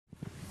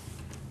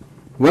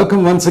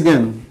Welcome once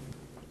again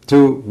to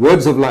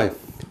Words of Life.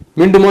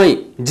 மீண்டுமாய்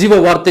ஜீவ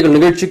வார்த்தைகள்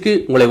நிகழ்ச்சிக்கு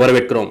உங்களை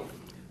வரவேற்கிறோம்.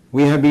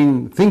 We have been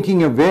thinking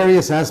of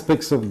various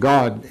aspects of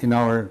God in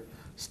our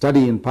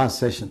study in past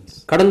sessions.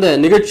 கடந்த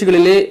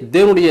நிகழ்ச்சிகளிலே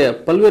தேவனுடைய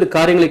பல்வேறு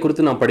காரியங்களை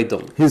குறித்து நாம்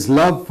படித்தோம். His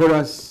love for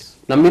us,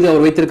 நம் மீது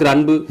அவர் வைத்திருக்கிற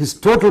அன்பு, His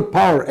total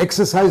power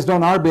exercised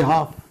on our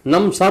behalf.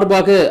 நம்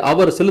சார்பாக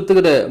அவர்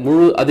செலுத்துகிற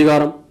முழு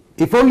அதிகாரம்.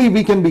 If only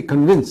we can be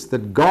convinced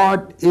that God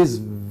is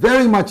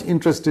very much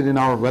interested in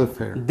our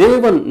welfare.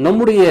 தேவன்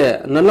நம்முடைய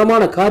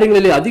நல்லமான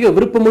காரியங்களிலே அதிக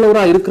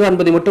விருப்பமுள்ளவராய் இருக்கிறார்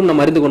என்பதை மட்டும்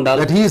நாம் அறிந்து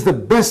கொண்டால், that He is the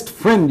best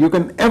friend you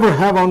can ever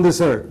have on this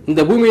earth.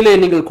 இந்த பூமியிலே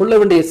நீங்கள் கொள்ள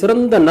வேண்டிய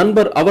சிறந்த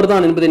நண்பர்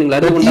அவர்தான் என்பதை நீங்கள்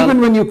அறிந்து கொண்டால்,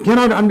 even when you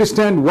cannot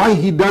understand why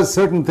He does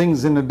certain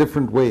things in a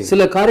different way,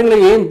 சில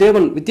காரியங்களை ஏன்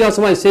தேவன்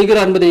வித்தியாசமாய்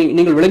செய்கிறார் என்பதை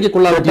நீங்கள் விளங்கிக்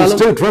கொள்ளாவிட்டாலும்,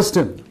 you still trust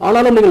Him.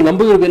 ஆனாலும் நீங்கள்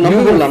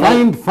நம்புகிறீர்கள்.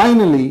 Find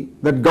finally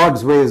that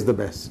God's way is the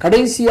best.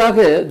 கடைசியாக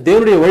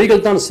தேவனுடைய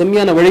வழிகள் தான்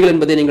செம்மையான வழிகள்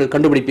என்பதை நீங்கள்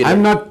கண்டுபிடிப்பீர்கள்.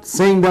 I'm not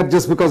saying that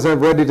just because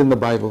I've read it in the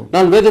Bible.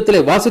 நான் வேதத்திலே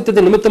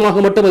வாசித்தது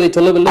நிமித்தமாக மட்டும் அதை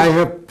சொல்லவில்லை. I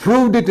have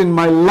proved it in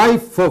my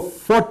life for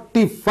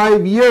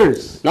 45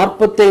 years.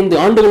 45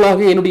 ஆண்டுகளாக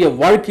என்னுடைய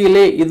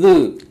வாழ்க்கையிலே இது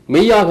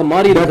மெய்யாக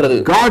மாறி இருக்கிறது.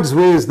 God's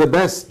way is the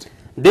best.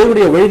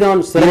 தேவனுடைய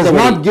வழிதான் சிறந்த வழி. He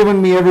has not given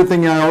me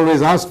everything I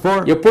always asked for.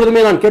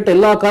 எப்பொழுதுமே நான் கேட்ட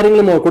எல்லா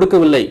காரியங்களையும் அவர்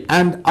கொடுக்கவில்லை.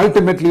 And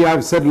ultimately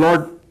I've said,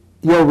 Lord,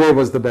 your way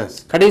was the best.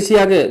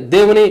 கடைசியாக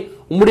தேவனே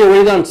உம்முடைய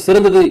வழிதான்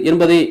சிறந்தது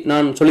என்பதை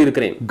நான் சொல்லி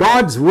இருக்கிறேன்.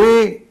 God's way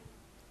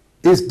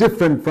is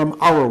different from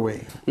our way.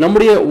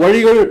 நம்முடைய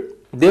வழிகள்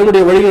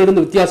தேவனுடைய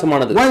வழிகளிலிருந்து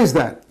வித்தியாசமானது. Why is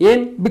that?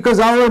 ஏன்? Because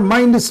our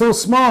mind is so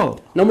small.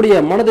 நம்முடைய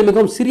மனது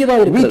மிகவும்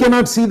சிறியதாக இருக்கிறது. We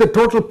cannot see the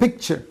total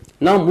picture.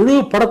 நாம் முழு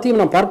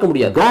படத்தையும் நாம் பார்க்க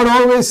முடியாது. God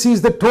always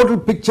sees the total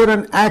picture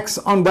and acts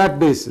on that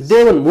basis.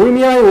 தேவன்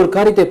முழுமையாக ஒரு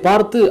காரியத்தை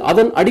பார்த்து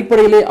அதன்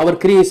அடிப்படையிலே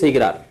அவர் கிரியை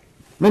செய்கிறார்.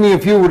 Many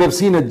of you would have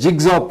seen a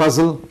jigsaw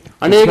puzzle.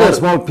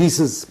 Small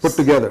pieces put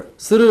together.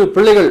 சிறு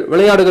பிள்ளைகள்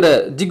விளையாடுகிற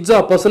ஜிக்ஸா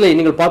பசிலை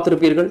நீங்கள்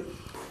பார்த்திருப்பீர்கள்.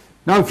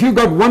 Now if you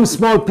got one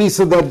small piece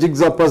of that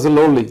jigsaw puzzle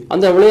only,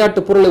 அந்த விளையாட்டு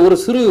பொருளை ஒரு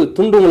சிறு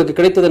துண்டு உங்களுக்கு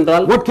கிடைத்தது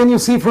என்றால், what can you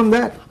see from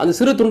that? அந்த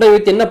சிறு துண்டை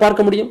வைத்து என்ன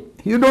பார்க்க முடியும்?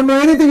 You don't know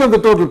anything of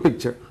the total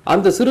picture.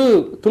 அந்த சிறு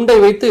துண்டை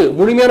வைத்து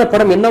முழுமையான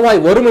படம்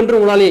என்னவாய் வரும் என்று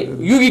உங்களாலே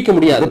யூகிக்க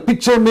முடியாது. The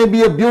picture may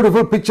be a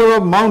beautiful picture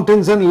of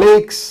mountains and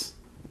lakes.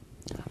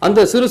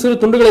 அந்த சிறு சிறு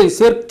துண்டுகளை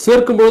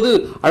சேர்க்கும்போது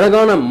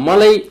அழகான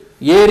மலை,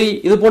 ஏரி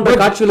இது போன்ற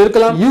காட்சிகள்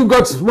இருக்கலாம். You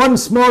got one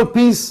small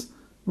piece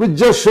which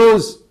just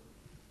shows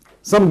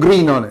some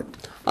green on it.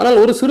 ஆனால்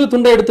ஒரு சிறு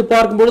துண்டை எடுத்து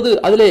பார்க்கும்போது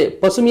அதிலே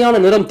பசுமையான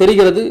நிறம்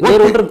தெரிகிறது, வேற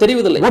ஒன்றும்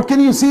தெரிவதில்லை. What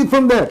can you see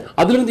from there?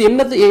 அதிலிருந்து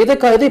எதை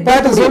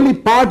பார்க்க முடியும்? Only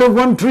part of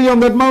one tree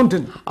on that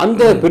mountain.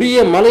 அந்த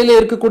பெரிய மலையிலே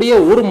இருக்கக்கூடிய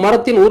ஒரு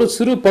மரத்தின் ஒரு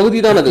சிறு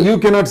பகுதி தான் அது. You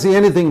cannot see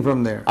anything from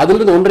there.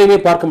 அதிலிருந்து ஒன்றையுமே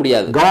பார்க்க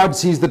முடியாது. God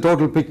sees the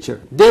total picture.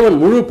 தேவன்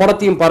முழு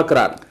படத்தையும்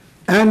பார்க்கிறார்.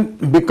 And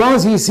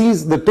because he sees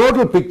the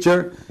total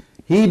picture,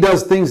 he does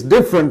things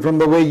different from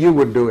the way you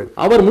would do it.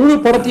 அவர் முழு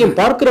படத்தையும்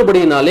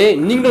பார்க்கிறபடியினாலே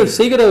நீங்கள்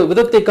செய்கிற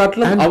விதத்தை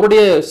காட்டிலும்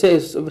அவருடைய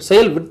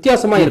செயல்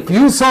வித்தியாசமாக இருக்கும்.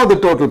 You saw the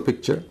total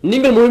picture.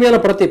 நீங்கள்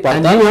முழுமையான படத்தை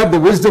பார்த்தால், and you have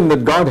the wisdom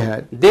that God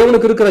had.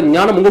 தேவனுக்கு இருக்கிற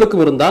ஞானம்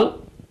உங்களுக்கு இருந்தால்,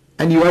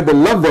 and you had the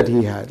love that he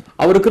had,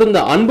 அவருக்கு இருந்த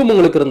அன்பு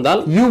உங்களுக்கு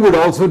இருந்தால், you would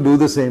also do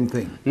the same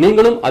thing.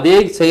 நீங்களும் அதே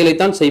செயலை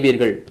தான்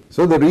செய்வீர்கள்.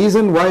 So the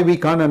reason why we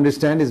can't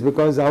understand is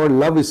because our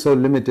love is so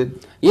limited.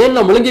 ஏன்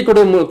நாம் விளங்கிக்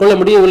கொள்ள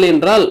முடியவில்லை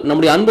என்றால்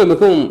நம்முடைய அன்பு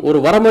மிகவும்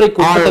ஒரு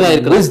வரம்புக்கு உட்பட்டதாக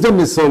இருக்கிறது. Our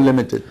wisdom is so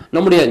limited.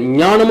 நம்முடைய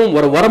ஞானமும்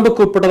ஒரு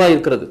வரம்புக்கு உட்பட்டதாக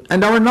இருக்கிறது.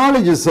 And our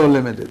knowledge is so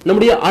limited.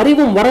 நம்முடைய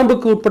அறிவும்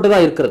வரம்புக்கு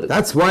உட்பட்டதாக இருக்கிறது.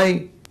 That's why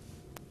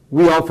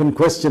we often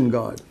question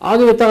God.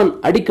 ஆகவே தான்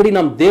அடிக்கடி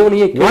நாம்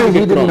தேவனையே கேட்கிறோம். Why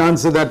he didn't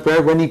answer that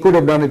prayer when he could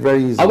have done it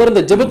very easily? அவர்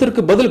இந்த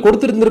ஜெபத்திற்கு பதில்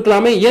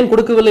கொடுத்திருந்திருக்கலாமே, ஏன்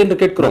கொடுக்கவில்லை என்று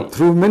கேட்கிறோம்.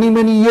 Through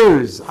many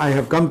years I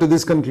have come to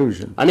this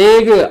conclusion.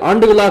 அநேக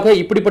ஆண்டுகளாக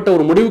இப்படிப்பட்ட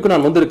ஒரு முடிவுக்கு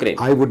நான் வந்திருக்கிறேன்.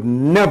 I would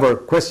never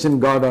question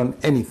God on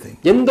anything.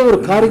 எந்த ஒரு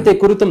காரியத்தை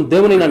குறித்தும்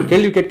தேவனை நான்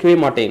கேள்வி கேட்கவே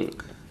மாட்டேன்.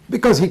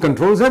 Because he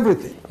controls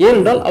everything.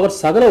 ஏனென்றால் அவர்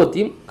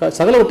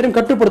சகலவற்றையும்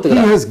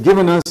கட்டுப்படுத்துகிறார். He has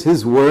given us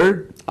his word.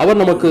 அவர்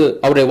நமக்கு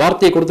அவருடைய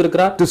வார்த்தையை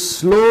கொடுத்திருக்கிறார். To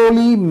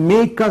slowly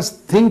make us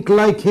think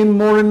like him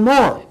more and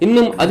more.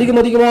 இன்னும்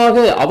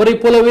அதிகமாக அவரை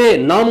போலவே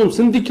நாமும்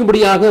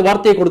சிந்திக்கும்படியாக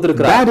வார்த்தையை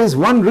கொடுத்திருக்கிறார். That is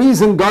one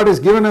reason God has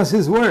given us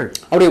his word.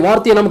 அவருடைய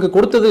வார்த்தையை நமக்கு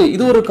கொடுத்தது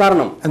இது ஒரு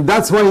காரணம். And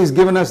that's why he's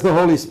given us the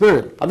Holy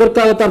Spirit.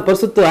 அதற்காக தான்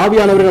பரிசுத்த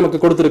ஆவியானவரை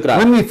நமக்கு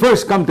கொடுத்திருக்கிறார். When we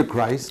first come to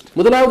Christ,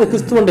 முதலாவது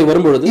கிறிஸ்துவண்டை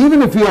வரும்பொழுது,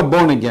 even if we are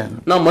born again,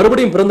 நாம்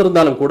மறுபடியும்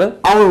பிறந்திருந்தாலும் கூட,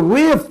 our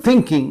way of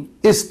thinking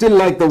is still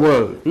like the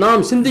world.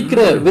 நாம்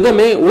சிந்திக்கிற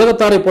விதமே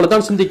உலகத்தாரை போல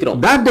தான் சிந்திக்கிறோம்.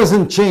 That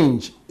doesn't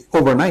change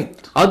overnight.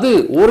 அது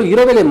ஒரு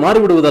இரவிலே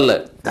மாறிவிடுவதல்ல.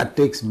 That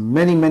takes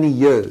many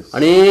years.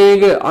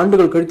 அநேக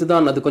ஆண்டுகள் கழித்து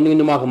தான் அது கொஞ்சம்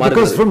கொஞ்சமாக மாறுகிறது.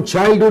 Because from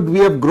childhood we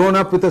have grown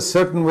up with a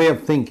certain way of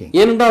thinking.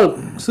 ஏனென்றால்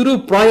சிறு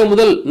பிராயம்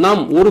முதல்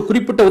நாம் ஒரு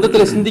குறிப்பிட்ட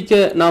விதத்திலே சிந்திக்க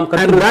நாம்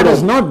கற்றுக்கொள்கிறோம். And that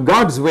is not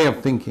God's way of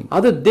thinking.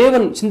 அது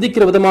தேவன்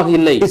சிந்திக்கிற விதமாக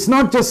இல்லை. It's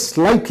not just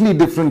slightly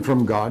different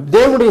from God.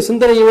 தேவனுடைய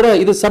சிந்தனையை விட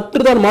இது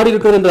சற்று தான் மாறி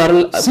இருக்கிறது என்று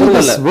பொருள் அல்ல. See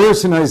this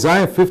verse in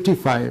Isaiah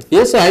 55.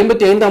 ஏசாயா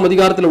 55 ஆம்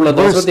அதிகாரத்தில் உள்ள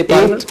வசனத்தை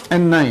பாருங்கள். 8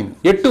 and 9.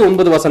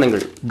 8-9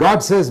 வசனங்கள்.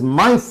 God says,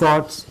 my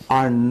thoughts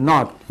are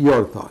not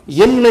your thoughts.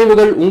 என்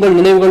நினைவுகள் உங்கள்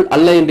நினைவுகள்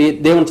அல்ல என்று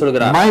தேவன்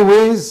சொல்கிறார். My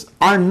ways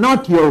are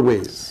not your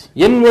ways.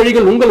 என்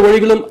வழிகள் உங்கள்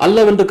வழிகளும்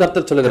அல்லவென்று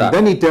கர்த்தர் சொல்கிறார்.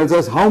 Then he tells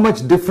us how much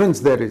difference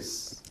there is.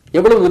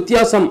 எவ்வளவு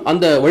வித்தியாசம்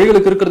அந்த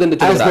வழிகளுக்கு இருக்கிறது என்று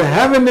As the சொல்கிறார்.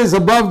 heaven is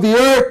above the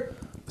earth,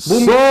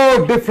 so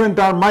different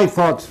are my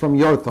thoughts from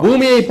your thoughts.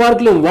 பூமியை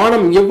பார்க்கிலும்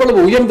வானம் எவ்வளவு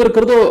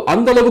உயர்ந்திருக்கிறதோ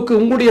அந்த அளவுக்கு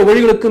உங்களுடைய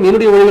வழிகளுக்கும்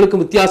என்னுடைய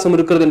வழிகளுக்கும் வித்தியாசம்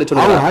இருக்கிறது என்று How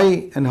சொல்கிறார். high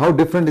and how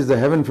different is the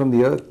heaven from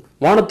the earth?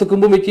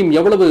 வானத்துக்கும் பூமிக்கும்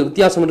எவ்வளவு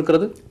வித்தியாசம்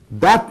இருக்கிறது?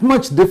 That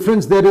much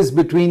difference there is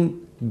between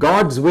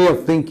God's way of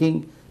thinking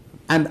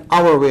and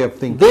our way of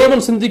thinking.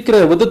 தேவன் சிந்திக்கிற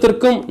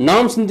விதத்திற்கும்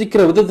நாம்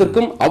சிந்திக்கிற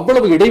விதத்திற்கும்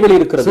அவ்வளவு இடைவெளி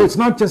இருக்கிறது. So it's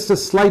not just a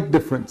slight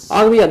difference.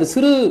 ஆகவே அது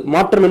சிறு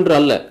மாற்றம் என்று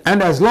அல்ல.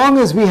 And as long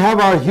as we have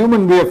our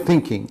human way of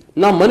thinking,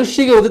 நாம்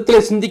மனுஷிக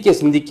விதத்திலே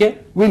சிந்திக்க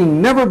we'll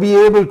never be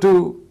able to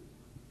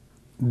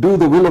do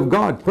the will of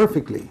God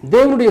perfectly.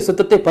 தேவனுடைய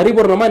சித்தத்தை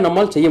பரிபூரணமாய்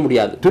நம்மால் செய்ய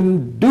முடியாது. To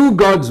do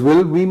God's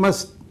will, we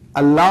must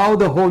allow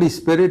the Holy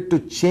Spirit to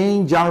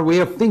change our way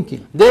of thinking.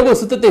 தேவ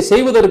சித்தத்தை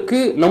செய்வதற்கு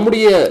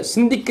நம்முடைய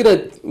சிந்திக்கிற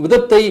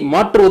விதத்தை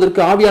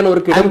மாற்றுவதற்கு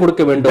ஆவியானவருக்கு இடம்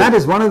கொடுக்க வேண்டும். That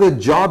is one of the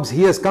jobs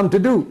he has come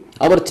to do.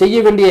 அவர் செய்ய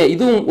வேண்டிய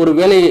இதுவும் ஒரு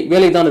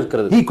வேலைதான்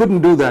இருக்கிறது. He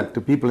couldn't do that to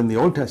people in the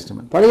Old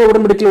Testament. பழைய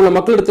உடன்படிக்கையில் உள்ள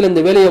மக்களிடத்தில்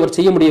இந்த வேலையை அவர்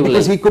செய்ய முடியவில்லை.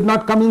 Because he could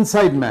not come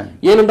inside man.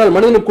 ஏனென்றால்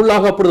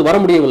மனிதனுக்குள்ளாக அப்பொழுது வர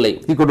முடியவில்லை.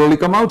 He could only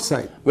come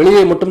outside.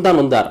 வெளியே மட்டும் தான்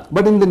வந்தார்.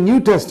 But in the New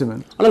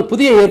Testament, ஆனால்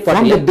புதிய from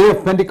ஏற்பாட்டிலே the day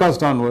of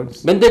Pentecost onwards,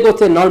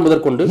 Pentecost நாள்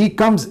முதற்கொண்டு he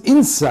comes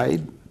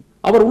inside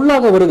அவர்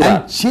உள்ளாக வருகிறார்.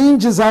 and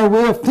changes our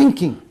way of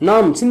thinking.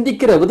 நாம்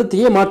சிந்திக்கிற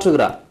விதத்தையே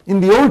மாற்றுகிறார். In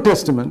the Old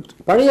Testament,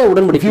 பழைய if you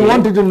உடன்படிக்கையில்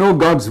wanted to know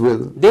God's will,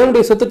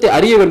 தேவனுடைய சித்தத்தை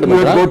அறிய வேண்டும்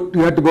என்றால்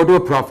you had to go to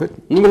a prophet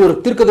நீங்கள் ஒரு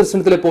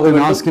தீர்க்கதரிசனத்திலே போக and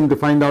வேண்டும். ask him to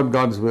find out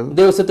God's will.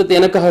 தேவ சித்தத்தை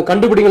எனக்காக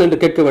கண்டுபிடிங்கள் என்று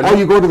கேட்க Or வேண்டும்.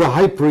 you go to the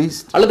high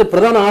priest அல்லது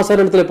பிரதான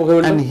ஆசாரியனிடத்திலே போக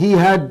வேண்டும். and he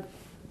had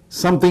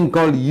something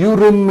called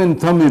Urim and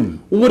Thummim.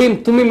 ஊரிம்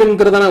தும்மிம்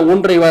என்கிறதான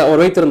ஒன்றை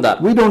அவர் வைத்திருந்தார்.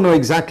 We don't know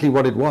exactly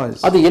what it was,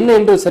 அது என்ன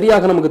என்று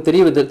சரியாக நமக்கு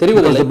because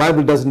தெரிவதில்லை. the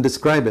Bible doesn't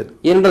describe it.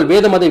 ஏனென்றால்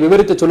வேதம் அதை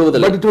விவரித்து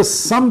சொல்வதில்லை. But it was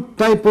some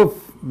type of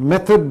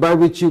method by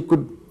which you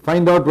could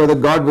find out whether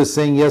God was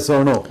saying yes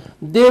or no.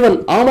 தேவன்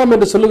ஆமாம்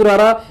என்று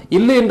சொல்லுகிறாரா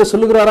இல்லை என்று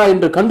சொல்லுகிறாரா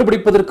என்று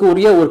கண்டுபிடிப்பதற்கு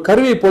உரிய ஒரு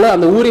கருவியை போல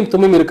அந்த ஊரிம்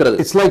தும்மிம் இருக்கிறது.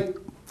 It's like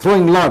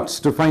throwing lots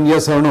to find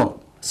yes or no.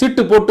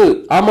 சீட்டு போட்டு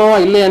ஆமாவா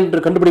இல்லையா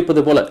என்று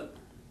கண்டுபிடிப்பது போல.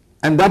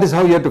 And that is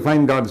how you have to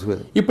find God's will.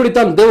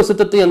 இப்படித்தான் தேவ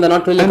சித்தத்தை அந்த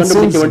நாட்களில் And since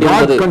கண்டுபிடிக்க God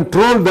வேண்டியது.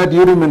 controlled that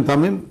Urim and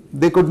Thummim,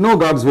 they could know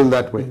God's will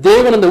that way.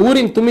 தேவன் அந்த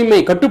ஊரின் தும்மிமை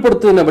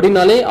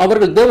கட்டுப்படுத்தினபடினாலே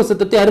அவர்கள் தேவ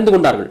சித்தத்தை அறிந்து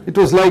கொண்டார்கள். It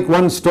was like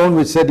one stone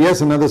which said yes,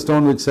 another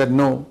stone which said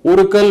no.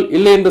 ஒரு கல்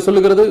இல்லை என்று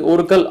சொல்லுகிறது,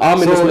 ஒரு கல்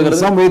ஆம் என்று So in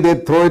சொல்லுகிறது. some way they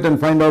throw it and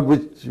find out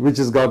which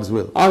is God's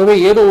will. ஆகவே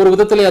ஏதோ ஒரு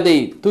விதத்திலே அதை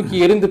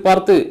தூக்கி எறிந்து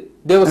பார்த்து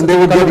தேவ And they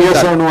சித்தத்தை would get yes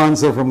கண்டுபிடித்தார். or no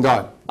answer from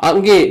God.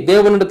 அங்கே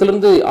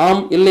தேவனிடத்திலிருந்து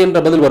ஆம் இல்லை என்ற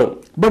பதில் வரும்.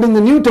 But in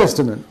the New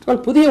Testament,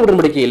 ஆனால் புதிய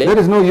உடன்படிக்கையிலே there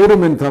is no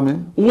Urim and Thummim.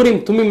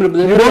 ஊரின் தும்மிம்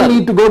என்பது You don't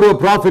need to go to a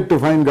prophet to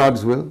find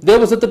God's will.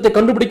 தேவ சித்தத்தை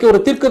கண்டுபிடிக்க ஒரு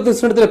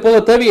தீர்க்கதரிசனத்திலே போக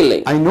தேவையில்லை.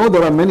 I know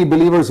there are many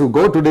believers who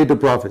go today to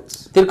prophets.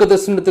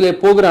 தீர்க்கதரிசனத்திலே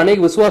போகிற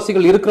अनेक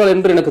விசுவாசிகள் இருக்கிறார்கள்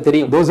என்று எனக்கு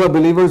தெரியும். Those are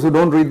believers who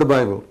don't read the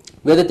Bible.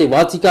 வேதத்தை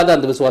வாசிக்காத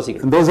அந்த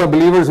விசுவாசிகள். And those are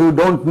believers who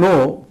don't know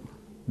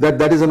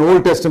that is an Old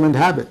Testament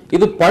habit.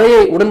 இது பழைய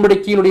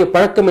உடன்படிக்கையினுடைய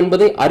பழக்கம்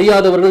என்பதை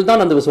அறியாதவர்கள்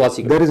தான் அந்த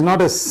விசுவாசிகள். There is not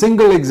a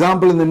single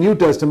example in the New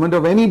Testament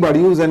of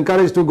anybody who is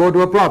encouraged to go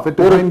to a prophet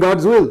to find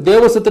God's will.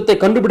 தேவ சித்தத்தை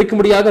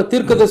கண்டுபிடிக்கும்படியாக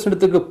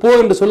தீர்க்கதரிசனத்துக்கு போ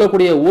என்று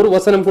சொல்லக்கூடிய ஒரு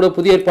வசனம் கூட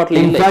புதிய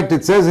ஏற்பாட்டில் In இல்லை. fact,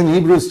 it says in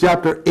Hebrews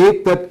chapter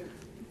 8 that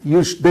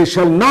they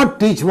shall not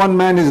teach one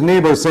man his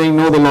neighbor saying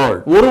know the Lord.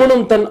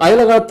 ஒருவனும் தன்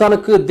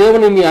அயலகத்தானுக்கு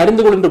தேவனை நீ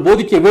அறிந்து கொள் என்று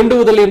போதிக்க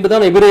வேண்டுவதில்லை என்று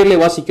தான் எபிரேயரிலே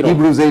வாசிக்கிறோம்.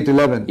 Hebrews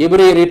 8:11.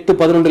 எபிரேயர்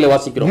 8:11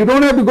 வாசிக்கிறோம். You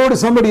don't have to go to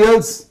somebody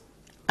else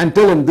and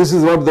tell him this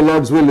is what the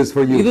Lord's will is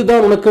for you.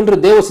 இதுதான் உனக்கென்று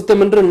தேவ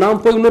சித்தம் என்று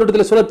நாம் போய் இன்னொரு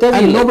இடத்துல சொல்ல And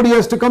தேவையில்லை. nobody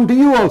has to come to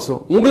you also.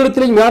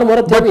 உங்களிடத்திலே யாரும்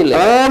வர But தேவையில்லை.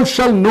 all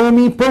shall know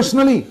me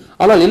personally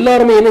ஆனால்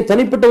எல்லாரும் என்னை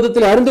தனிப்பட்ட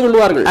விதத்தில் அறிந்து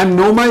கொள்வார்கள். and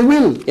know my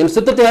will. என்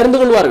சித்தத்தை அறிந்து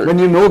கொள்வார்கள்.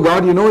 When you know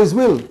God, you know his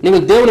will.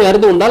 நீங்கள் தேவனை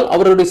அறிந்து கொண்டால்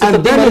அவருடைய And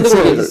சித்தத்தை then it அறிந்து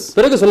கொள்வீர்கள். says,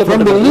 பிறகு from the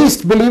சொல்லப்பட்டது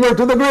least believer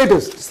to the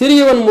greatest.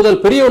 சிறியவன்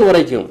முதல் பெரியவன்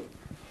வரைக்கும்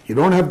You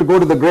don't have to go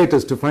to the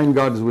greatest to find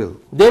God's will.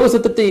 தேவ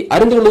சித்தத்தை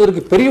அறிந்து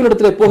கொள்வதற்கு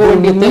பெரியவனிடத்திலே போக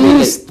வேண்டிய The தேவையில்லை.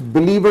 least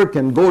believer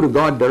can go to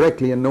God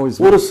directly and know his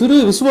will. ஒரு சிறு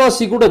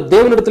விசுவாசி கூட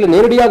தேவனிடத்திலே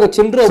நேரடியாக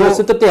சென்று அவர்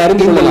சித்தத்தை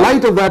அறிந்து In the கொள்ளலாம்.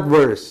 light of that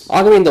verse,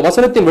 ஆகவே இந்த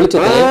வசனத்தின்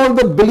வெளிச்சத்திலே all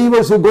the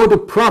believers who go to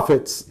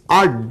prophets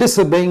are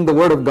disobeying the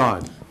word of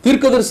God.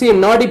 தீர்க்கதரிசியை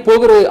நாடி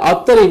போகிற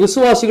அத்தனை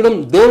விசுவாசிகளும்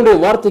தேவனுடைய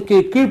வார்த்தைக்கு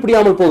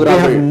கீழ்ப்படியாமல் They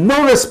போகிறார்கள். have no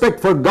respect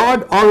for God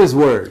or his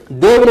word.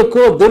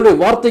 தேவனுக்கோ தேவனுடைய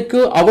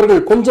வார்த்தைக்கோ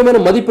அவர்கள்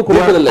கொஞ்சமேனும் மதிப்பு They are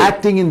கொடுப்பதில்லை.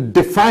 acting in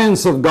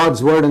defiance of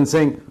God's word and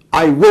saying,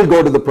 I will go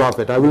to the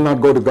prophet, I will not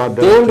go to God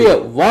தேவனுடைய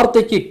directly.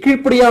 வார்த்தைக்கு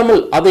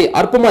கீழ்ப்படியாமல் அதை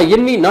அற்பமா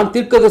எண்ணி நான்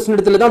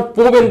தீர்க்கதரிசனத்திலே தான்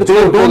போவேன் என்று They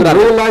சொல்லி don't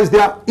போகிறார்கள். realize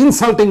they are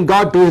insulting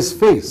God to his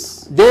face.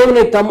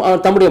 தேவனை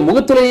தம்முடைய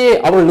முகத்திலேயே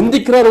அவர்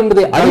நிந்திக்கிறார்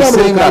என்பதை By அறியாமல்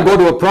saying, I இருக்கிறார்கள்.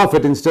 go to a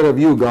prophet instead of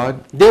you, God.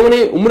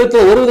 தேவனே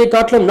உம்மிடத்தில் வருவதை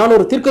காட்டிலும் நான்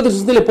ஒரு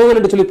தீர்க்கதரிசனத்திலே போவேன்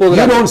என்று சொல்லி You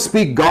போகிறார். don't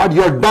speak, God,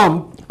 you're dumb.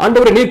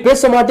 ஆண்டவரே நீர்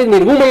பேச மாட்டீர்,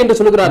 நீர் ஊமை என்று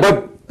சொல்கிறார். But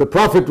the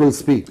prophet will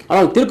speak.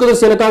 ஆனால்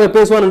தீர்க்கதரிசி எனக்காக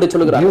பேசுவான் என்று Do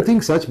சொல்கிறார். you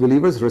think such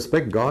believers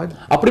respect God?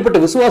 அப்படிப்பட்ட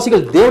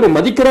விசுவாசிகள் தேவனை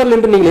மதிக்கிறார்கள்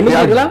என்று நீங்கள் They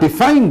எண்ணுகிறீர்களா? are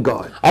defying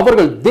God.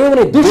 அவர்கள் தேவனை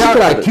They are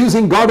தூஷிக்கிறார்கள்.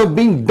 accusing God of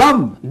being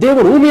dumb.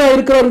 தேவன் ஊமையா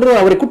இருக்கிறார் என்று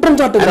அவரை குற்றம் And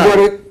they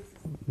சாட்டுகிறார்கள். are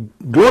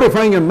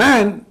glorifying a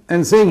man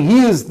and saying he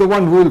is the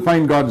one who will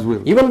find God's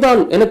will. இவன்தான்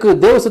எனக்கு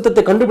தேவ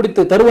சித்தத்தை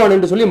கண்டுபிடித்து தருவான்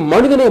என்று சொல்லி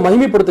மனிதனை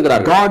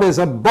மகிமைப்படுத்துகிறார். God has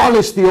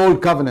abolished the old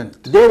covenant.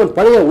 தேவன்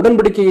பழைய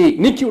உடன்படிக்கையை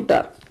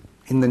நீக்கிவிட்டார்.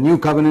 In the new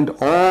covenant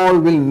all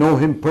will know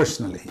him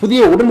personally.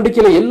 புதிய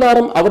உடன்படிக்கையில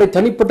எல்லாரும் அவரை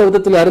தனிப்பட்ட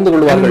விதத்தில் அறிந்து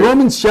கொள்வார்கள். In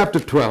Romans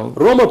chapter 12,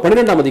 ரோம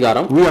 12ஆம்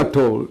அதிகாரம், we are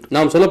told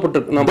நாம்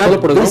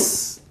சொல்லப்படுகிறோம் this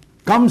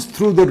comes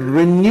through the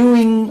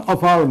renewing of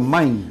our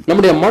mind.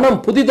 நம்முடைய மனம்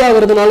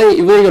புதிதாகிறதுனாலே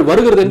இவைகள்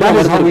வருகிறது என்று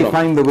That is how we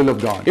find the will of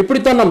God.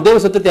 இப்படித்தான் நாம் தேவ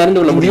சித்தத்தை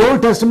அறிந்து கொள்ள முடியும். In the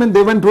Old Testament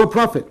they went to a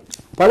prophet.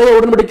 பழைய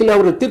உடன்படிக்கையில்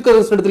அவர்கள்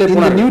தீர்க்கதரிசனத்திலே In the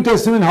போனார்கள். New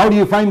Testament how do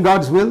you find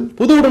God's will?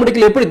 புது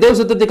உடன்படிக்கையில் எப்படி தேவ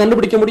சித்தத்தை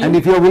கண்டுபிடிக்க முடியும்? And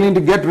if you are willing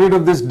to get rid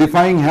of this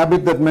defying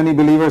habit that many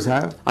believers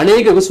have,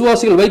 அநேக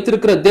விசுவாசிகள்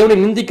வைத்திருக்கிற தேவனை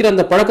நிந்திக்கிற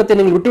அந்த பழக்கத்தை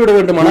நீங்கள் விட்டுவிட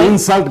வேண்டுமானால்,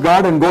 insult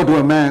God and go to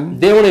a man,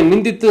 தேவனை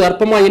நிந்தித்து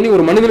அற்பமாய் எண்ணி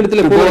ஒரு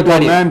மனிதனிடத்திலே போகிற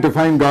காரியம், man to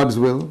find God's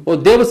will,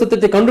 தேவ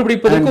சித்தத்தை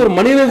கண்டுபிடிப்பதற்கு ஒரு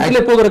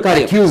மனிதனிடத்திலே போகிற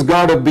காரியம், accuse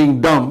God of being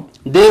dumb,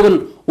 தேவன்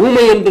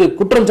ஊமை என்று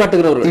குற்றம்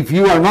சாட்டுகிறவர்கள். if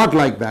you are not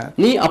like that,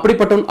 நீ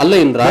அப்படிப்பட்டவன் அல்ல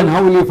என்றால், then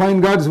how will you find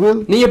God's will?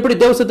 நீ எப்படி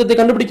தேவ சித்தத்தை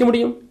கண்டுபிடிக்க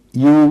முடியும்?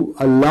 You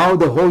allow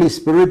the Holy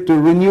Spirit to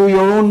renew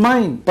your own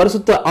mind.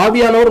 பரிசுத்த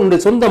ஆவியானவர்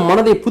உன்னுடைய சொந்த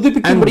மனதை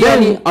புதுப்பிக்கும்படியாக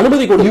நீ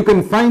அனுமதி கொடு. You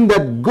can find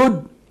that good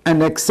and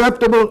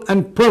acceptable and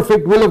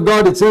perfect will of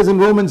God. It says in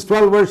Romans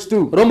 12 verse 2.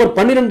 ரோமர்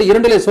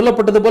 12:2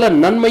 சொல்லப்பட்டது போல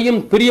நன்மையும்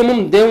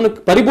பிரியமும் தேவனுக்கு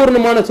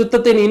பரிபூர்ணமான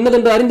சித்தத்தை நீ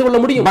இன்னதென்று அறிந்து கொள்ள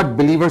முடியும். But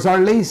believers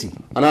are lazy.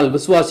 ஆனால்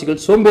விசுவாசிகள்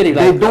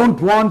சோம்பேறிகள். They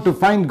don't want to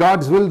find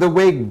God's will the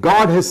way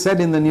God has said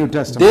in the New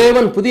Testament.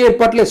 தேவன் புதிய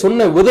ஏற்பாட்டிலே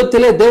சொன்ன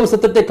விதத்திலே தேவ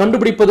சித்தத்தை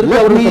கண்டுபிடிப்பதற்கு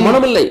அவர்களுக்கு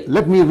மனமில்லை.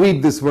 Let me read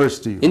this verse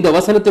to you. இந்த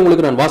வசனத்தை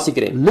உங்களுக்கு நான்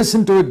வாசிக்கிறேன்.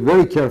 Listen to it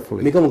very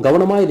carefully. மிகவும்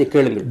கவனமாக இதை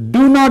கேளுங்கள்.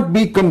 Do not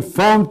be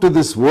conformed to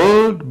this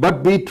world, but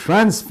be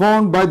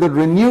transformed by the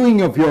renewing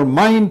of your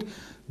mind,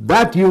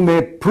 that you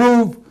may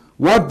prove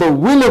what the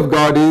will of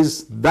God is,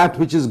 that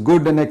which is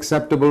good and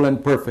acceptable and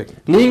perfect.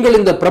 நீங்கள்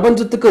இந்த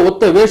பிரபஞ்சத்துக்கு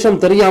ஒத்த வேஷம்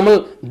தெரியாமல்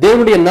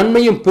தேவனுடைய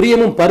நன்மையும்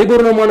பிரியமும்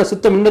பரிபூர்ணமான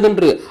சித்தம்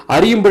என்னதென்று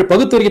அறியும்படி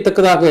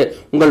பகுத்தறியத்தக்கதாக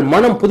உங்கள்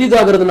மனம்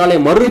புதிதாகிறதுனாலே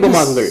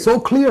மறுரூபமாகுங்கள். So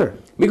clear.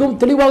 மிகவும்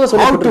தெளிவாக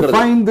சொல்லப்பட்டிருக்கிறது.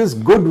 How to find this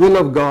good will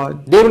of God?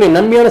 தேவனுடைய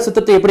நன்மையான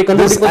சித்தத்தை எப்படி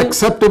கண்டுபிடிப்பது? This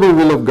acceptable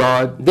will of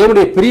God.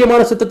 தேவனுடைய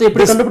பிரியமான சித்தத்தை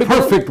எப்படி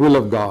கண்டுபிடிப்பது? Perfect will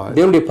of God.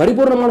 தேவனுடைய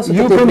பரிபூர்ணமான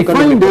சித்தத்தை எப்படி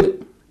கண்டுபிடிப்பது?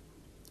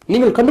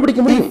 நீங்கள்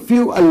கண்டுபிடிக்க முடியும். If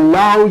you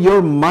allow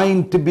your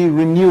mind to be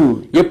renewed.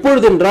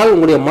 எப்பொழுது என்றால்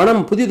உங்களுடைய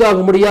மனம்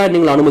புதிதாகும்படியாக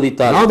நீங்கள்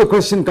அனுமதித்தால். Now the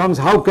question comes,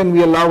 how can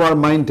we allow our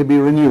mind to be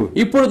renewed?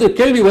 இப்பொழுது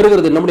கேள்வி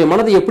வருகிறது, நம்முடைய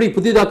மனதை எப்படி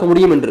புதிதாக்க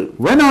முடியும் என்று.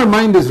 When our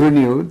mind is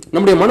renewed,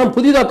 நம்முடைய மனம்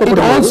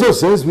புதிதாக்கப்படும் it also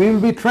says we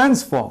will be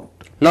transformed.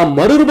 நாம்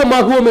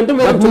மறுரூபமாகுவோம் என்று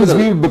வேதம்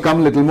சொல்கிறது. We become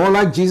a little more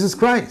like Jesus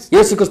Christ.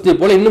 இயேசு கிறிஸ்துவை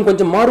போல இன்னும்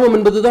கொஞ்சம் மாறுவோம்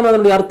என்பதுதான்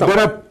அதனுடைய அர்த்தம்.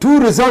 There are two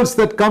results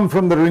that come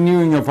from the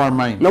renewing of our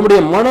mind.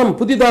 நம்முடைய மனம்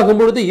புதிதாகும்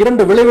பொழுது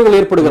இரண்டு விளைவுகள்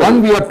ஏற்படுகிறது.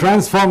 One, we are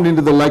transformed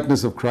into the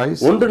likeness of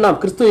Christ. ஒன்று, நாம்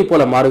கிறிஸ்துவை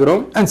போல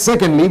மாறுகிறோம். And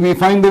secondly, we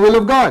find the will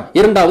of God.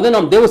 இரண்டாவது,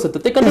 நாம் தேவ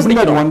சித்தத்தை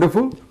கண்டுபிடிக்கிறோம். Isn't that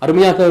wonderful?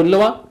 அருமையாக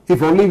இல்லவா?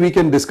 If only we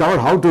can discover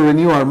how to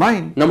renew our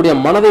mind. நம்முடைய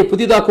மனதை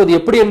புதிதாக்குவது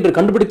எப்படி என்று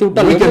கண்டுபிடித்து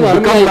விட்டால் we can எவ்வளவு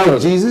become அருமையாக like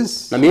இருக்கும். Jesus.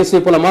 நாம்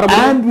இயேசுவை போல மாற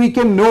முடியும். And we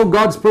can know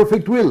God's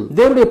perfect will.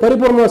 தேவனுடைய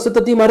பரிபூர்ண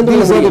சித்தத்தையும் அறிந்து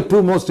கொள்ள These are முடியும். the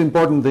two most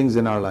important things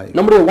in our life.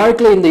 நம்முடைய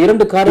வாழ்க்கையில இந்த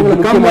இரண்டு காரியங்கள்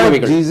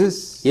முக்கியமானவைகள். Jesus,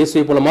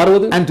 இயேசுவை போல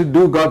மாறுவது, and to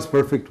do God's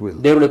perfect will.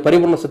 தேவனுடைய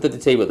பரிபூர்ண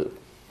சித்தத்தை செய்வது.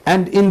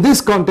 And in this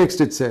context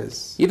it says,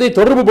 இதை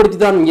தொடர்புபடுத்தி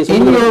தான் இங்கே in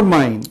சொல்கிறது. your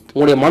mind,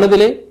 உங்களுடைய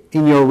மனதிலே,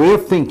 in your way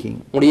of thinking,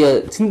 உங்களுடைய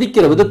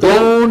சிந்திக்கிற விதத்தை,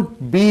 don't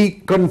be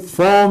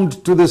conformed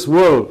to this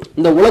world.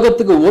 இந்த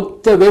உலகத்துக்கு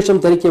ஒத்த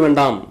வேஷம் தரிக்க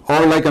வேண்டாம்.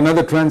 Or like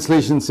another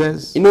translation says,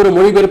 இன்னொரு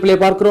மொழிபெயர்ப்பிலே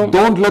பார்க்கிறோம்,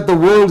 don't let the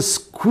world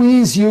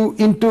squeeze you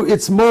into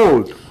its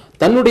mold.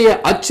 தன்னுடைய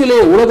அச்சிலே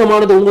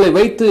உலகமானது உங்களை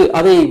வைத்து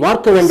அதை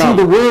வார்க்க வேண்டாம்.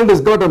 See, the world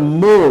has got a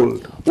mold.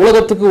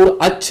 உலகத்துக்கு ஒரு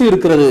அச்சு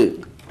இருக்கிறது.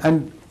 And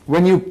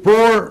when you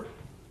pour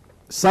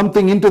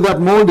something into that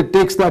mold, it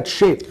takes that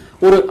shape.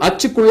 ஒரு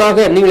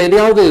அச்சுக்குள்ளாக நீங்கள்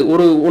எதையாவது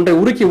ஒரு ஒன்றை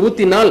உருக்கி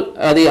ஊத்தினால்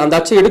அதை அந்த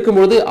அச்சை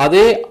எடுக்கும்போது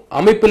அதே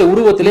அமைப்பில்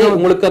உருவத்திலே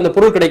உங்களுக்கு அந்த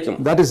பொருள் கிடைக்கும்.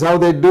 That is how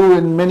they do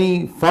in many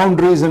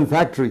foundries and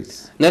factories.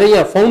 நிறைய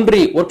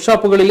ஃபவுண்டரி ஒர்க்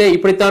ஷாப்புகளிலே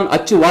இப்படித்தான்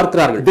அச்சு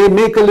வார்க்கிறார்கள். They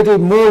make a little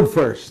mold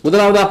first.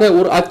 முதலாவதாக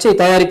ஒரு அச்சை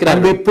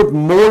தயாரிக்கிறார்கள். And they put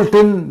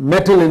molten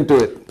metal into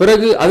it.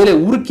 பிறகு அதிலே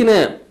உருக்கின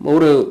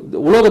ஒரு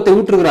உலோகத்தை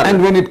ஊற்றுகிறார்கள்.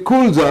 And when it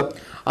cools up,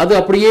 அது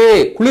அப்படியே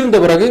குளிர்ந்த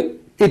பிறகு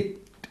it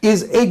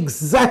is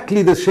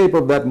exactly the shape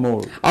of that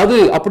mold. அது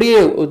அப்படியே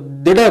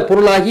திட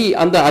பொருளாகி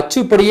அந்த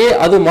அச்சுப்படியே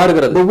அது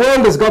மாறுகிறது. The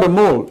world has got a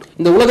mold.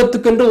 இந்த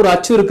உலகத்துக்கென்று ஒரு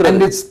அச்சு இருக்கிறது.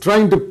 And it's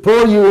trying to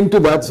pour you into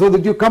that so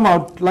that you come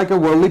out like a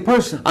worldly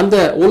person. அந்த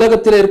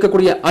உலகத்தில்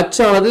இருக்கக்கூடிய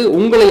அச்சானது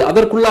உங்களை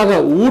அதற்குள்ளாக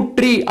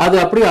ஊற்றி அது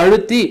அப்படியே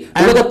அழுத்தி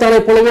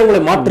உலகத்தாரை போலவே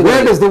உங்களை மாற்றுகிறது.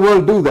 Where does the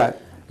world do that?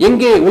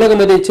 எங்கே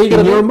உலகம் இதை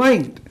செய்கிறது? In your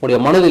mind.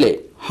 உங்களுடைய மனதிலே.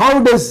 How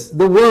does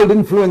the world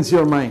influence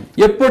your mind?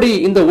 எப்படி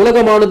இந்த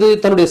உலகமானது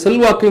தன்னுடைய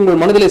செல்வாக்கை உங்கள்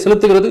மனதிலே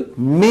செலுத்துகிறது?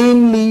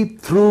 Mainly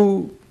through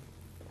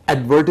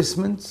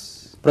advertisements,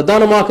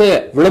 பிரதானமாக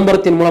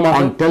விளம்பரத்தின் மூலமாக,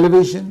 on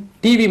television,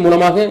 டிவி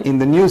மூலமாக, in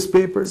the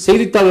newspapers,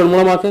 செய்தித்தாள்கள்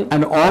மூலமாக,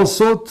 and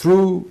also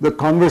through the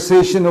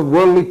conversation of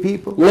worldly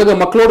people. உலக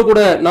மக்களோடு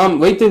கூட நாம்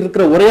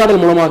வைத்திருக்கிற உரையாடல்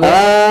மூலமாக,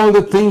 all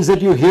the things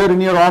that you hear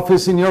in your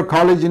office, in your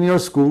college, in your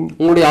school,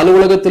 உங்களுடைய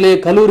அலுவலகத்திலே,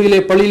 கல்லூரியிலே,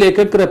 பள்ளியிலே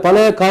கேட்கிற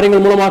பல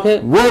காரியங்கள் மூலமாக,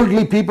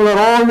 worldly people are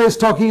always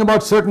talking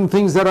about certain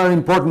things that are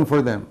important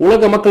for them.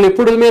 உலக மக்கள்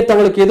எப்பொழுதுமே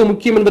தங்களுக்கு எது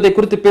முக்கியம் என்பதை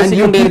குறித்து And பேசிக்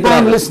you கொண்டே keep on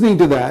இருக்கிறார்கள். listening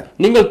to that,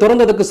 நீங்கள்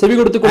தொடர்ந்து அதற்கு செவி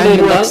கொடுத்துக் கொண்டே and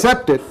you இருந்தால்,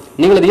 accept it,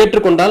 நீங்கள் அதை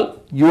ஏற்றுக்கொண்டால்,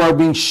 you are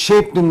being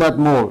shaped in that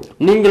mold.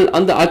 நீங்கள்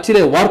அந்த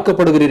அச்சிலே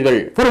வார்க்கப்படுகிறீர்கள்.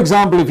 For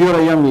example, if you are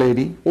a young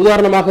lady,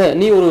 உதாரணமாக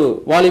நீ ஒரு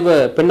வாலிப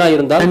பெண்ணாய்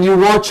இருந்தால், and you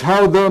watch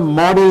how the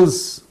models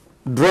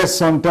dress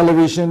on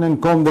television and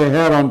comb their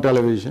hair on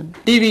television,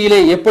 டிவியிலே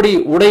எப்படி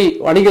உடை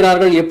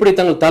அணிகிறார்கள், எப்படி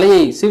தங்கள்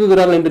தலையை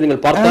சீவுகிறார்கள் என்று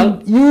நீங்கள் பார்த்தால்,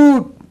 and you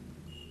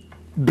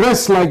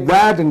dress like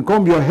that and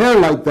comb your hair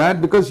like that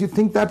because you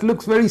think that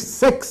looks very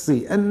sexy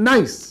and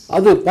nice.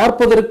 அது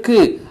பார்ப்பதற்கு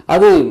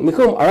அது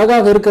மிகவும்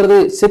அழகாக இருக்கிறது,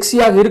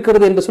 செக்ஸியாக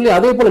இருக்கிறது என்று சொல்லி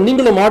அதே போல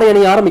நீங்களும் ஆடை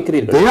அணிய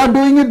ஆரம்பிக்கிறீர்கள். They are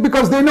doing it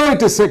because they know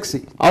it is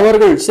sexy.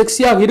 அவர்கள்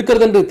செக்ஸியாக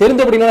இருக்கிறது என்று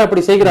தெரிந்தபடினால்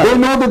அப்படி செய்கிறார்கள்.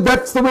 They know that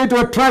that's the way to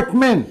attract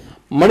men.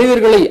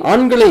 மனிதர்களை,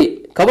 ஆண்களை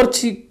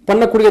கவர்ச்சி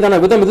பண்ணக்கூடியதான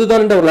விதம்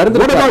இதுதான் என்று அவர்கள் What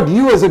அறிந்திருக்கிறார்கள். about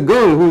you as a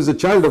girl who is a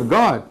child of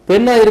God?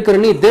 பெண்ணா இருக்கிற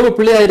நீ தேவ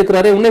பிள்ளையா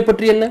இருக்கிறாரே, உன்னை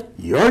பற்றி என்ன?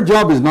 Your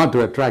job is not to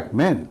attract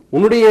men.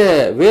 உன்னுடைய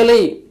வேலை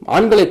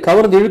ஆண்களை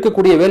கவர்ந்து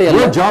இழுக்கக்கூடிய வேலை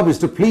அல்ல. Your job is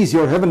to please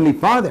your heavenly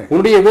Father.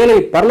 உன்னுடைய வேலை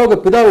பரலோக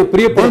பிதாவை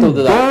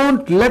பிரியப்படுத்துவதுதான்.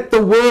 Don't let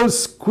the world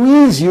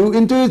squeeze you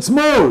into its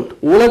mold.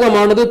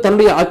 உலகமானது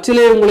தன்னுடைய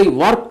அச்சிலே உங்களை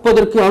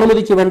வார்ப்பதற்கு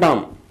அனுமதிக்க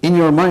வேண்டாம். In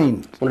your mind,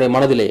 உன்னுடைய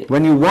மனதிலே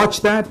when you watch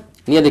that,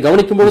 நீ அதை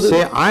கவனிக்கும் you பொழுது,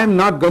 say, I am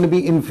not going to be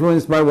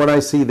influenced by what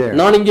I see there.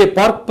 நான் இங்கே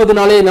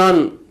பார்ப்பதனாலே நான்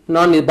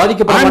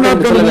பாதிக்கப்பட I am மாட்டேன் not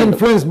என்று going சொல்ல to be வேண்டும்.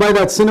 influenced by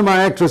that cinema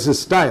actress's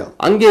style.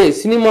 அங்கே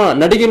சினிமா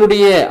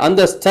நடிகனுடைய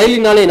அந்த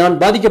ஸ்டைலினாலே நான்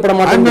பாதிக்கப்பட I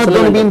மாட்டேன் am என்று not சொல்ல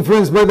going to be வேண்டும்.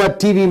 influenced by that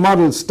TV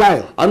model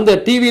style. அந்த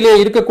டிவியிலே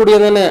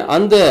இருக்கக்கூடியதான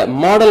அந்த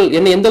மாடல்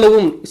என்னை எந்த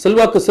அளவும்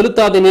செல்வாக்கு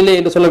செலுத்தாத நிலை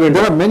என்று சொல்ல There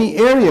வேண்டும். are many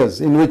areas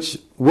in which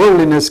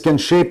worldliness can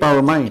shape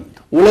our mind.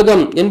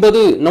 உலகம்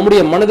என்பது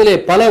நம்முடைய மனதிலே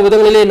பல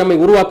விதங்களிலே நம்மை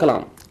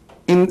உருவாக்கலாம்.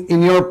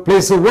 In your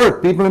place of work,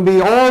 people will be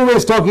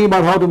always talking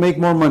about how to make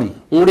more money.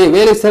 உங்களுடைய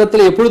வேலை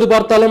ஸ்தலத்தில் எப்பொழுது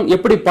பார்த்தாலும்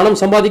எப்படி பணம்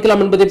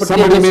சம்பாதிக்கலாம் என்பதை பற்றி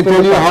Somebody may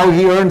tell you how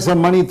he earned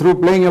some money through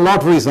playing a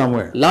lottery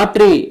somewhere.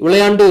 Lottery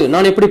விளையாண்டு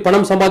நான் எப்படி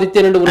பணம்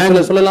சம்பாதித்தேன் என்று ஒரு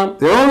சிலர் சொல்லலாம்.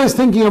 They're always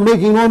thinking of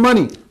making more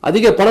money.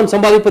 அதிக பணம்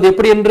சம்பாதிப்பது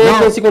எப்படி என்று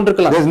பேசிக்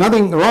கொண்டிருக்கலாம். There's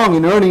nothing wrong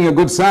in earning a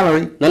good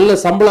salary. நல்ல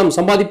சம்பளம்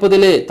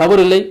சம்பாதிப்பதிலே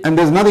தவறில்லை. And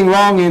there's nothing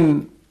wrong in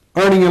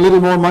earning a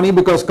little more money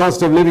because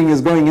cost of living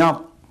is going up.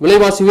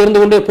 விலைவாசி உயர்ந்து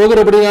கொண்டே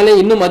போகிறபடியாலே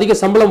இன்னும் அதிக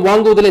சம்பளம்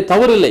வாங்குவதிலே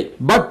தவறில்லை.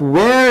 But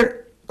where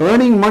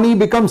earning money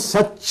becomes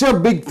such a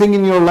big thing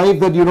in your life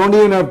that you don't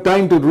even have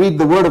time to read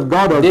the word of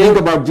God or think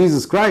about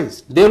Jesus Christ.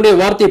 தேவனுடைய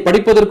வார்த்தையை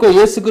படிப்பதற்கோ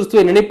இயேசு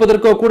கிறிஸ்துவை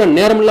நினைப்பதற்கோ கூட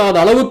நேரமில்லாத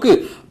அளவுக்கு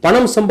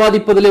பணம்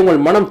சம்பாதிப்பதிலே உங்கள்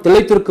மனம்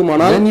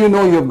திளைத்திருக்குமானால், then you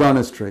know you have gone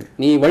astray.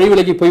 நீ வழி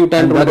விலகி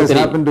போய்விட்டாய் என்று That has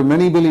தெரியும். happened to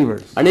many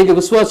believers. அநேக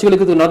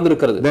விசுவாசிகளுக்கு இது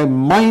நடந்திருக்கிறது. Their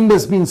mind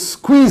has been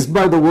squeezed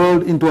by the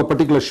world into a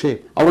particular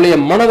shape. அவளுடைய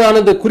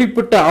மனதானது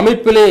குறிப்பிட்ட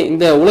அமைப்பிலே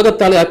இந்த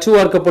உலகத்தாலே And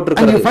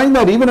அச்சுவார்க்கப்பட்டிருக்கிறது. you find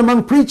that even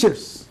among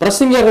preachers.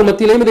 பிரசங்கியார்கள்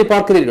மத்தியிலேயும் இதை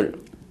பார்க்கிறீர்கள்.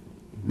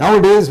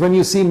 Nowadays, when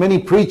you see many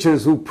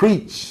preachers who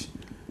preach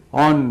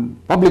on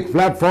public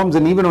platforms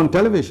and even on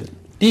television,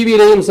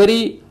 டிவியிலேயும் சரி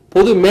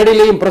பொது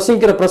மேடையிலேயும்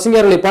பிரசங்கிக்கிற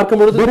பிரசங்கியார்களை பார்க்கும்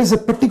பொழுது, there is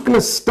a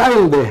particular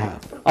style they have.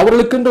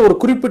 அவர்களுக்கென்று ஒரு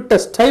குறிப்பிட்ட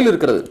ஸ்டைல்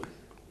இருக்கிறது.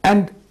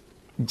 And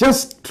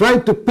just try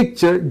to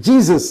picture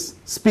Jesus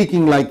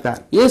speaking like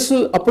that. இயேசு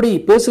அப்படி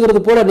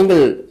பேசுகிறது போல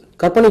நீங்கள்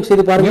கற்பனை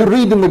செய்து You பாருங்கள்.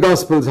 read in the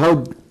Gospels how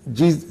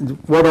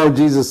what all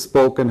Jesus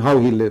spoke and how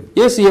he lived.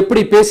 இயேசு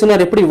எப்படி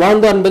பேசினார், எப்படி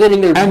வாழ்ந்தார் என்பதை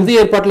நீங்கள்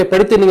புதிய ஏற்பாட்டிலே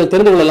படித்து நீங்கள்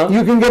தெரிந்து கொள்ளலாம்.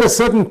 You can get a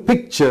certain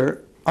picture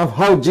of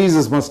how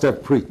Jesus must have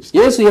preached.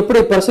 இயேசு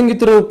எப்படி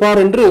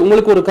பிரசங்கித்திருப்பார் என்று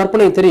உங்களுக்கு ஒரு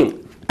கற்பனை தெரியும்.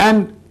 And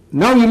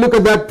now you look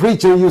at that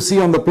preacher you see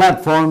on the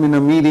platform in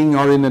a meeting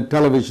or in a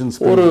television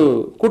screen. ஒரு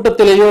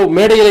கூட்டத்திலேயோ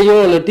மேடையிலேயோ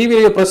அல்ல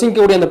டிவியிலேயோ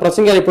பிரசங்கிக்கக்கூடிய அந்த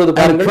பிரசங்கியாரை இப்பொழுது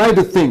And பாருங்கள். try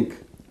to think.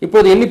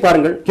 இப்போது எண்ணி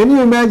பாருங்கள். Can you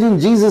imagine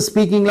Jesus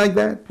speaking like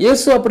that?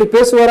 இயேசு அப்படி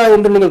பேசுவாரா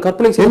என்று நீங்கள்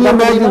கற்பனை Can செய்து you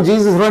பார்க்க imagine முடியுமா?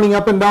 Jesus running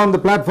up and down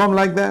the platform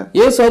like that?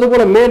 இயேசு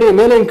அதுபோல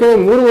மேலே கீழே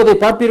ஊறுவதை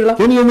பார்ப்பீர்களா?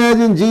 Can you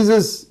imagine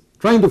Jesus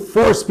trying to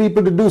force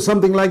people to do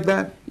something like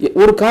that?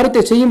 ஒரு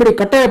காரியத்தை செய்யும்படி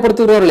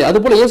கட்டாயப்படுத்துகிறார்களே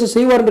அதுபோல இயேசு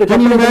செய்வார் என்று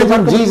Can you கற்பனை imagine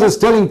பார்க்க Jesus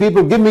telling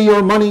people, give me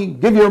your money,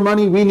 give your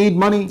money, we need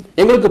money?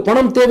 எங்களுக்கு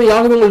பணம் தேவை,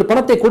 ஆகவே உங்கள்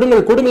பணத்தை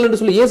கொடுங்கள் என்று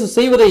சொல்லி இயேசு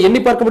செய்வதை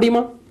எண்ணி பார்க்க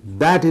முடியுமா?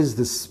 That is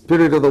the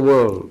spirit of the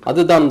world.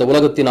 அதுதான் இந்த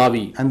உலகத்தின்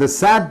ஆவி. And the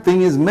sad thing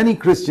is many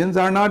Christians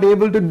are not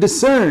able to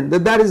discern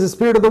that that is the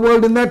spirit of the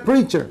world in that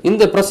preacher.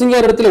 இந்த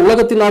பிரசங்கியாரிடத்தில்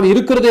உலகத்தின் ஆவி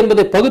இருக்கிறது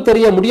என்பதை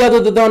பகுத்தறிய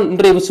முடியாததுதான்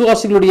இன்றைய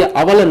விசுவாசிகளுடைய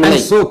அவல நிலை.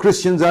 And so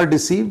Christians are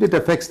deceived, it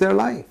affects their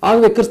life.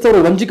 ஆகவே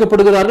கிறிஸ்தவர்கள்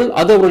வஞ்சிக்கப்படுகிறார்கள்,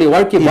 அது அவருடைய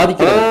வாழ்க்கையை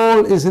பாதிக்கிறது.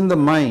 All is in the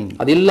mind.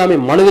 அது எல்லாமே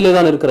மனதிலே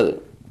தான் இருக்கிறது.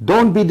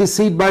 Don't be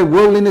deceived by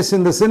worldliness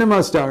in the cinema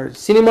stars.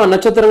 Cinema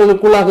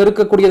நட்சத்திரங்களுக்குள்ளாக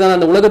இருக்கக்கூடியதான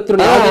அந்த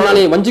உலகத்தினுடைய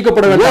ஆவியினாலே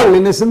வஞ்சிக்கப்பட வேண்டாம்.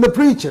 Worldliness in the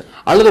preacher.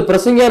 அல்லது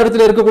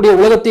பிரசங்கியாரிடத்தில் இருக்கக்கூடிய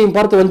உலகத்தையும்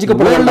பார்த்து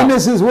வஞ்சிக்கப்பட வேண்டாம்.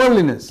 Worldliness is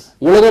worldliness.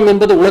 உலகம்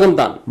என்பது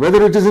உலகம்தான்.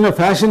 Whether it is in a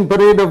fashion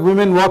parade of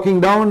women walking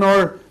down or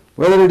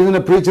whether it is in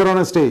a preacher on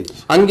a stage.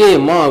 அங்கே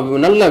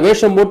நல்ல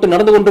வேஷம் போட்டு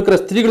நடந்து கொண்டிருக்கிற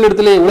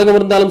ஸ்திரீகளிடத்திலே உலகம்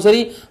இருந்தாலும் சரி,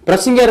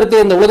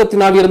 பிரசங்கரிடத்திலே இந்த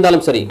உலகத்தின் ஆவி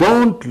இருந்தாலும் சரி.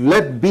 Don't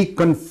be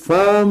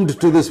conformed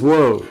to this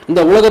world.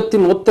 இந்த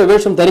உலகத்தின் ஒத்த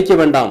வேஷம் தரிக்க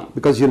வேண்டாம்.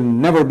 Because you'll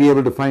never be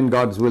able to find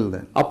God's will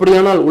then.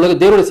 அப்படியானால்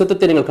தேவனுடைய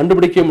சித்தத்தை நீங்கள்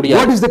கண்டுபிடிக்க முடியாது.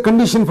 What is the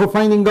condition for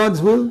finding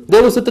God's will?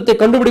 தேவ சித்தத்தை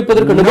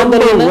கண்டுபிடிப்பதற்கு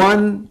நிபந்தனை என்ன?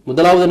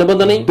 முதலாவது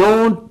நிபந்தனை,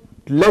 don't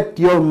let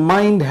your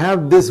mind have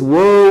this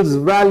world's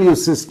value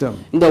system.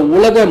 இந்த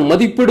உலக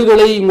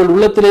மதிப்பீடுகளை உங்கள்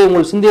உள்ளத்திலே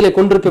உங்கள் சிந்தையிலே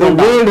கொண்டிருக்க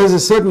வேண்டாம். The world has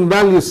a certain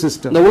value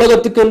system. இந்த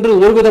உலகத்துக்கு என்று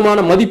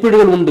ஒருவிதமான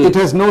மதிப்பீடுகள் உண்டு. It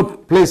has no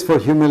place for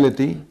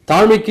humility.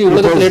 தாழ்மைக்கு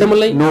உலகத்தில்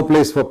இடமில்லை. No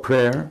place for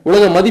prayer.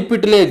 உலக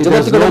மதிப்பீட்டிலே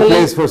ஜெபத்துக்கு இடமில்லை. No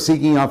place for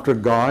seeking after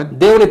God.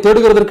 தேவனை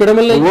தேடுகிறதற்கு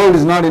இடமில்லை. The world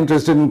is not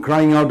interested in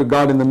crying out to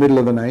God in the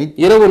middle of the night.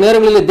 இரவு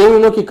நேரங்களிலே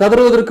தேவனை நோக்கி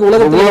கதறுவதற்கு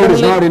உலகத்தில் இடமில்லை. The world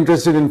is not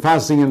interested in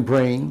fasting and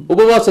praying.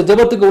 உபவாச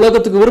ஜெபத்துக்கு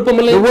உலகத்துக்கு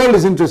விருப்பமில்லை. The world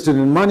is interested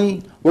in money.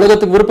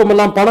 உலகத்துக்கு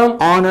விருப்பமெல்லாம் பணம்,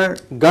 honor,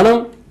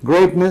 கனம்,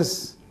 greatness,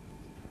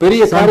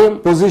 பெரிய காரியம்,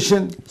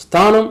 position,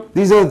 ஸ்தானம்.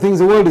 These are the things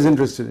the world is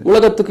interested in.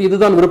 உலகத்துக்கு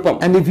இதுதான் விருப்பம்.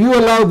 And if you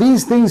allow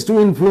these things to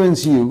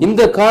influence you,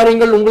 இந்த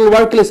காரியங்கள் உங்கள்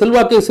வாழ்க்கையிலே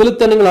செல்வாக்கை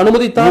செலுத்த நீங்கள்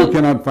அனுமதித்தால், you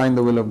cannot find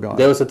the will of God.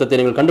 தேவ சித்தத்தை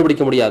நீங்கள்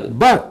கண்டுபிடிக்க முடியாது.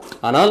 But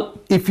ஆனால்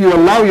if you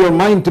allow your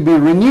mind to be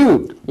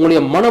renewed,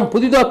 உங்களுடைய மனம்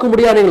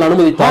புதிதாக்கும்படியாக நீங்கள்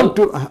அனுமதித்தால்,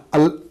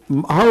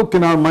 how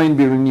can our mind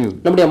be renewed?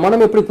 நம்முடைய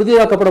மனம் எப்படி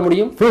புதிதாக்கப்பட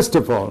முடியும்? First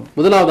of all,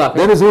 முதலாவதாக,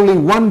 there is only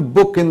one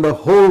book in the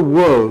whole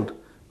world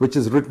which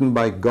is written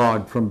by God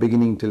from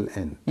beginning till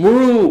end.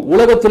 முழு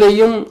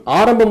உலகத்திலேயும்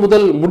ஆரம்பம்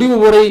முதல் முடிவு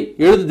வரை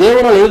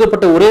தேவனால்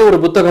எழுதப்பட்ட ஒரே ஒரு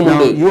புத்தகம்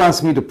உண்டு. You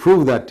ask me to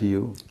prove that to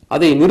you.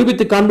 அதை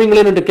நிரூபித்து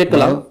காண்பீங்களேன் என்று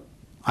கேட்கலாம்.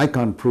 I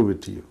can't prove it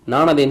to you.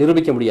 நான் அதை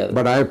நிரூபிக்க முடியாது.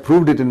 But I have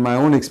proved it in my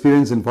own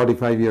experience in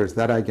 45 years,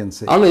 that I can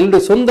say. ஆனால்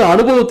என்னுடைய சொந்த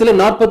அனுபவத்திலே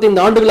 45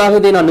 ஆண்டுகளாக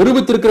இதை நான்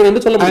நிரூபித்திருக்கிறேன்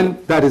என்று சொல்ல முடியும்.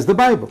 And that is the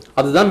Bible.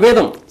 அதுதான்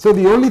வேதம். So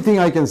the only thing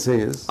I can say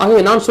is,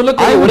 ஆகவே நான்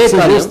சொல்லக்கூடிய I ஒரே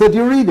would காரியம், suggest that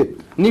you read it.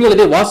 நீங்கள்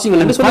இதை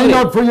வாசியுங்கள் என்று சொல்லுகிறேன்.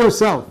 Find out for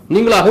yourself.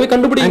 நீங்களாகவே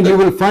கண்டுபிடியுங்கள். And you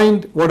will find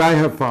what I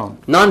have found.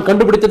 நான்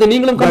கண்டுபிடித்ததை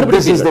நீங்களும்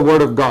கண்டுபிடிப்பீர்கள். This is the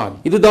word of God.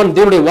 இதுதான்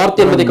தேவனுடைய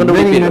வார்த்தை என்பதை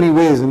கண்டுபிடிப்பீர்கள். Many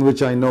ways in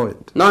which I know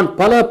it. நான்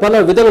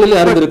பல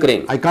விதங்களிலே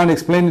அறிந்திருக்கிறேன். I can't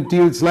explain it to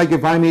you. It's like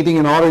if I'm eating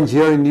an orange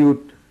here and you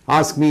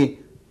ask me,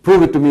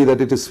 prove it to me that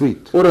it is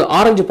sweet. ஒரு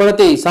orange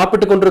பழத்தை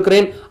சாப்பிட்டு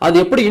கொண்டிருக்கிறேன், அது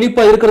எப்படி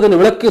இனிப்பா இருக்குதுன்னு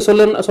விளக்க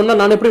சொன்னா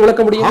நான் எப்படி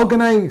விளக்க முடியும்? How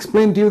can I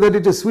explain to you that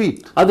it is sweet?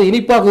 அது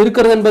இனிப்பாக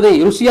இருக்கிறது என்பதை,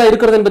 ருசியா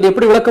இருக்கிறது என்பதை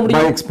எப்படி விளக்க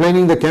முடியும்? By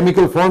explaining the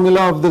chemical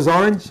formula of this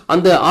orange?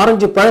 அந்த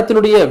ஆரஞ்சு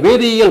பழத்தினுடைய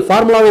வேதியியல்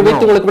ஃபார்முலாவை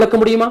வைத்து உங்களுக்கு விளக்க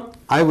முடியுமா?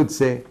 I would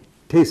say,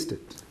 taste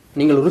it.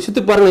 நீங்கள்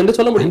ருசித்து பாருங்கள் என்று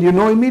சொல்ல முடியும். And you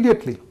know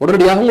immediately.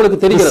 உடனடியாக உங்களுக்கு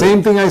தெரிகிறது. The same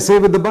thing I say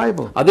with the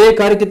Bible. அதே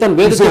காரியத்தை தான்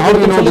வேதத்தில்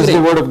சொல்லுகிறேன்.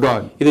 The word of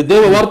God. இது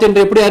தேவ வார்த்தை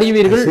என்று எப்படி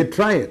அறிவீர்கள்? Say,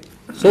 try it.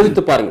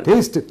 சோதித்து பாருங்கள்.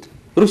 Taste it.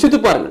 ருசித்து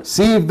பாருங்கள்.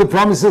 See if the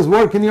promises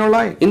work in your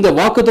life. இந்த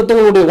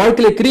வாக்குத்தத்தங்கள் உங்களுடைய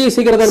வாழ்க்கையிலே கிரியை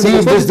செய்கிறதா என்று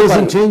சோதித்து பாருங்கள். See if this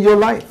doesn't change your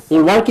life.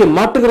 உங்கள் வாழ்க்கையை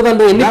மாற்றுகிறதா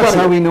என்று எண்ணி பாருங்கள்.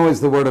 That's how we know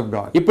it's the word of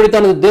God.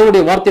 இப்படித்தான் இது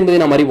தேவனுடைய வார்த்தை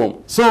என்பதை நாம் அறிவோம்.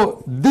 So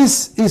this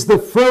is the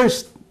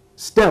first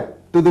step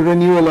to the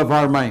renewal of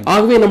our mind.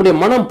 ஆகவே நம்முடைய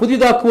மனம்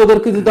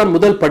புதிதாக்குவதற்கு இதுதான்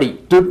முதல் படி.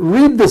 To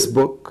read this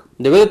book,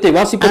 இந்த வேதத்தை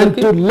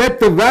வாசிப்பதற்கு, and to let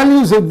the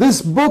values of this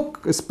book,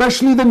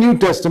 especially the New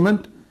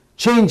Testament,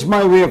 change my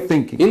way of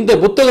thinking. இந்த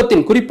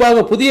புத்தகத்தின்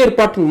குறிப்பாக புதிய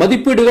ஏற்பாட்டின்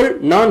மதிப்பீடுகள்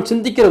நான்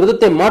சிந்திக்கிற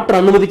விதத்தை மாற்ற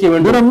அனுமதிக்க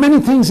வேண்டும். There are many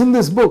things in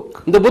this book.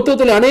 இந்த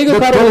புத்தகத்தில் अनेक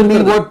காரியங்கள்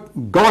இருக்கிறது. What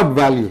God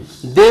values.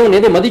 தேவன்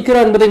எதை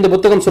மதிக்கிறார் என்பதை இந்த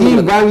புத்தகம்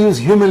சொல்லுகிறது. He values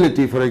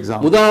humility, for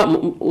example.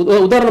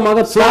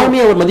 உதாரணமாக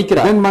தாழ்மையை அவர்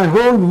மதிக்கிறார். Then my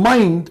whole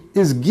mind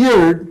is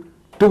geared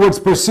towards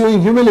pursuing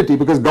humility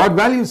because God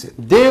values it.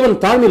 தேவன்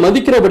தாழ்மை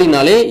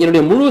மதிக்கிறபடினாலே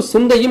என்னுடைய முழு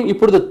சிந்தையும்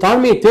இப்பொழுது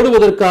தாழ்மையை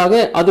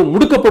தேடுவதற்காக அது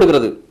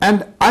முடுக்கப்படுகிறது. And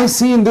I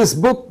see in this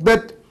book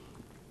that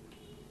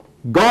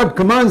God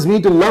commands me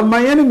to love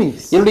my enemies.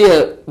 என்னுடைய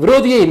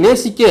விரோதியை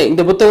நேசிக்க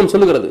இந்த புத்தகம்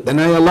சொல்லுகிறது.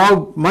 Then I allow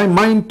my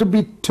mind to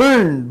be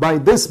turned by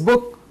this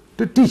book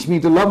to teach me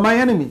to love my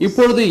enemies.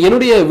 இப்பொழுது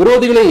என்னுடைய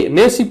விரோதிகளை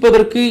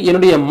நேசிப்பதற்கு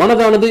என்னுடைய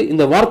மனதானது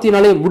இந்த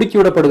வார்த்தையினாலே முடுக்கி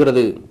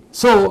விடப்படுகிறது.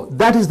 So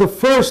that is the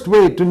first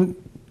way to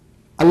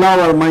allow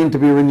our mind to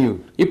be renewed.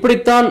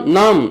 இப்படித்தான்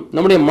நாம்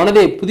நம்முடைய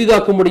மனதை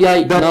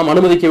புதிதாக்கும்படியாய் நாம்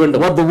அனுமதிக்க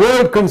வேண்டும். What the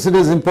world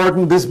considers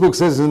important, this book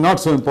says is not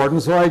so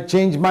important, so I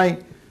change my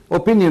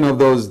opinion of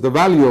those, the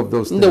value of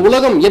those things. இந்த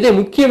உலகம் எதை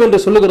முக்கியம் என்று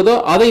சொல்லுகிறதோ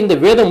அதை இந்த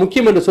வேதம்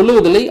முக்கியம் என்று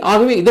சொல்லுவதில்லை.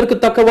 ஆகவே இதற்கு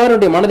தக்கவாறு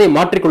என்னுடைய மனதை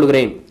மாற்றிக்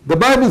கொள்கிறேன். The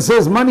Bible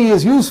says money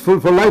is useful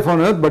for life on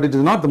earth, but it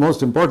is not the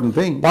most important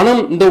thing.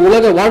 பணம் இந்த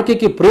உலக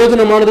வாழ்க்கைக்கு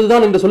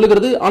பிரயோஜனமானதுதான் என்று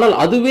சொல்லுகிறது, ஆனால்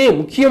அதுவே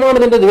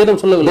முக்கியமானது என்று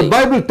வேதம் சொல்லவில்லை. The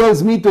Bible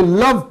tells me to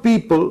love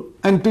people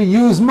and to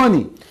use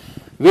money.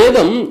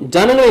 வேதம்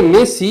ஜனங்களை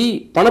நேசி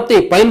பணத்தை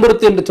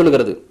பயன்படுத்து என்று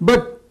சொல்லுகிறது.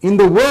 But in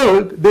the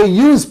world they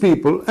use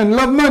people and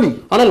love money.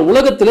 ஆனால்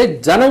உலகத்திலே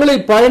ஜனங்களை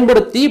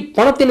பயன்படுத்தி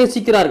பணத்தை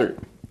நேசிக்கிறார்கள்.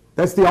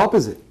 That's the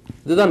opposite.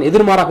 இதுதான்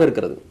எதிர்மாறாக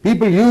இருக்கிறது.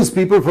 People use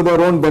people for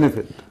their own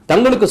benefit.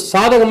 தங்களுக்கு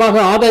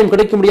சாதகமாக ஆதாயம்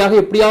கிடைக்கும்படியாக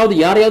எப்படியாவது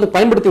யாரையாவது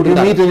பயன்படுத்தி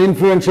விடுகிறார்கள். You meet an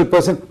influential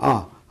person,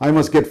 I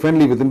must get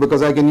friendly with him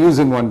because I can use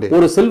him one day.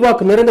 ஒரு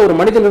செல்வாக்கு நிறைந்த ஒரு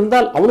மனிதன்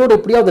இருந்தால் அவனோடு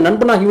எப்படியாவது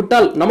நண்பனாகி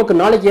விட்டால் நமக்கு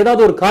நாளைக்கு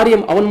ஏதாவது ஒரு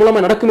காரியம் அவன்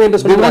மூலமா நடக்குமே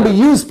என்று சொல்றாங்க. They want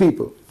to use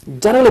people.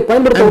 ஜனங்களை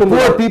பயன்படுத்த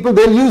விரும்புகிறார்கள். Poor people,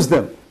 they'll use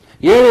them.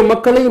 ஏழை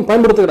மக்களையும்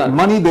பயன்படுத்துகிறார்கள்.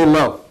 Money they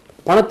love.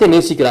 பணத்தை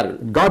நேசிக்கிறார்கள்.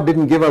 God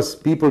didn't give us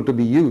people to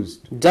be used.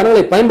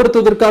 ஜனங்களை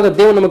பயன்படுத்துவதற்காக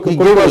தேவன் நமக்கு He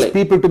gave us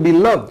people to be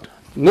loved.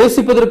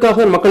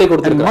 நேசிப்பதற்காக மக்களை And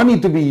கொடுத்திருக்கிறார். money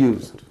to be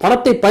used.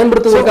 பணத்தை So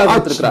பயன்படுத்துவதற்காக our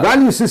கொடுத்திருக்கிறார்.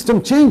 value system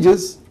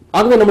changes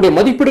ஆகவே நம்முடைய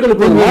மதிப்பீடுகள்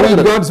when we read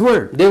மாறுகிறது. God's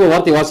word. தேவ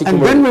வார்த்தை வாசிக்கும்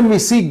And பொழுது then when we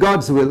seek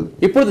God's will,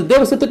 இப்பொழுது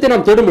தேவ சித்தத்தை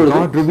நாம் தேடும் பொழுது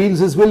God reveals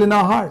His will in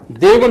our heart.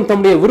 தேவன்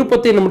தம்முடைய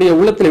விருப்பத்தை நம்முடைய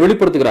உள்ளத்தில்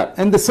வெளிப்படுத்துகிறார்.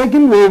 And the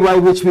second way by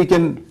which we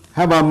can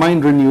have our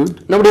mind renewed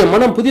நம்முடைய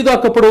மனம்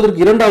புதிதாக்கப்படுவதற்கு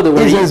இரண்டாவது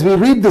வழி, is as we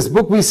read this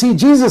book, we see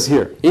Jesus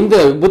here. இந்த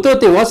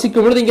புத்தகத்தை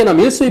வாசிக்கும் பொழுது இங்கே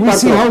நாம் இயேசுவை We see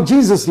பார்க்கிறோம். how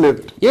Jesus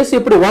lived. இயேசு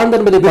எப்படி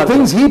வாழ்ந்தார் என்பதை The பார்க்கிறோம்.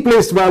 things He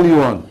placed value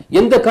on.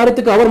 எந்த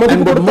காரியத்துக்கு அவர் And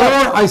மதிப்பு the கொடுத்தார்,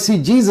 more I see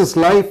Jesus'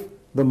 life,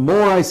 the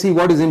more I see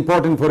what is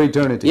important for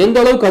eternity. எந்த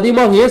அளவுக்கு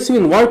அதிகமாக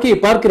இயேசுவின் வாழ்க்கையை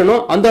பார்க்கிறேனோ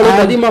அந்த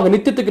அளவுக்கு அதிகமாக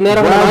நித்தியத்துக்கு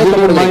நேராக நான் Gradually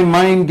my ஆயத்தப்படுகிறேன்.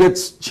 mind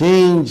gets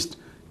changed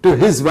to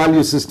His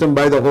value system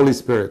by the Holy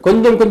Spirit.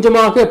 கொஞ்சம்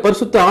கொஞ்சமாக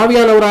பரிசுத்த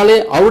ஆவியானவராலே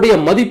அவருடைய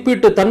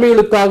மதிப்பீட்டு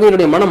தன்மைகளுக்காக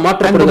என்னுடைய மனம் And the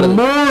மாற்றப்படுகிறது.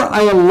 more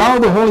I allow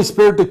the Holy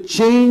Spirit to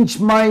change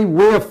my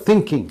way of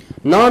thinking,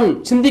 நான்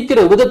சிந்திக்கிற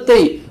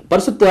விதத்தை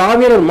பரிசுத்த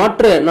ஆவியானவர்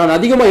மாற்ற நான்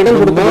அதிகமாக இடம் the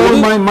more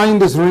கொடுக்கும்போது my mind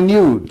is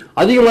renewed,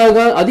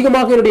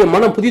 அதிகமாக என்னுடைய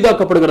மனம்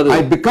புதிதாக்கப்படுகிறது.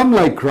 I become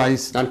like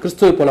Christ. நான்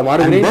கிறிஸ்துவை போல And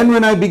மாறுகிறேன். then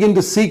when I begin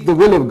to seek the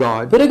will of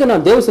God, பிறகு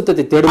நான் தேவ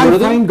சித்தத்தை தேடும் I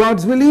பொழுது find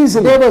God's will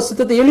easily. தேவ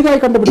சித்தத்தை எளிதாய்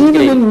Even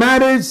கண்டுபிடிக்கிறேன். in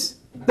matters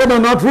that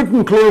are not written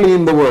clearly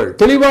in the Word.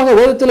 தெளிவாக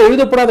வேதத்தில்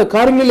எழுதப்படாத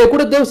காரியங்களிலே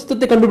கூட தேவ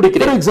சித்தத்தை For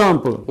கண்டுபிடிக்கிறேன்.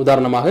 example,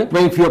 உதாரணமாக,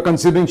 if you are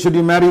considering should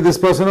you marry this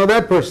person or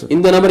that person,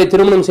 இந்த நபரை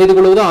திருமணம் செய்து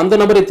கொள்வதா அந்த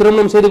நபரை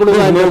திருமணம் செய்து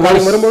கொள்வதா என்ற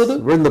காரியம் வரும்போது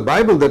in the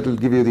Bible that will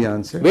give you the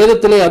answer.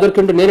 வேதத்திலே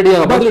அதற்கென்று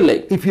நேரடியாக பதில் இல்லை.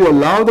 If you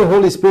allow the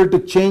Holy Spirit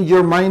to change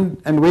your mind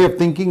and way of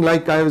thinking,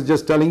 like I was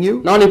just telling you,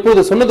 நான்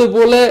இப்போது சொன்னது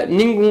போல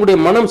நீங்கள் உங்களுடைய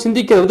மனம்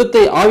சிந்திக்கிற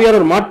விதத்தை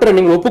ஆவியானவர் மாற்ற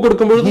நீங்கள் ஒப்புக்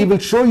கொடுக்கும் பொழுது He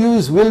will show you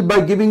His will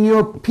by giving you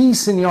a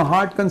peace in your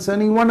heart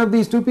concerning one of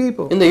these two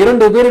people. இந்த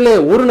இரண்டு பேரிலே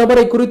ஒரு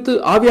நபரை குறித்து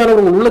ஆவியானவர்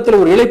உங்கள் உள்ளத்தில்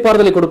ஒரு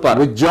இளைப்பாறுதலை கொடுப்பார்.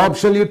 Which job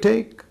shall you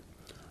take?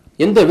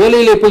 எந்த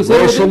வேலையிலே போய்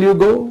Where shall சேருவது, you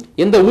go?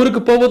 எந்த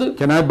ஊருக்கு போவது,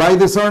 Can I buy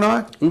this or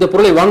not? இந்த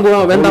பொருளை வாங்குவா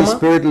The Holy வேண்டாமா,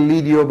 Spirit will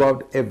lead you about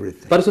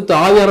everything. பரிசுத்த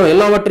ஆவியானவர்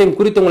எல்லாவற்றையும்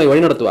குறித்து உங்களை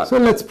வழிநடத்துவார்.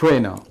 So let's pray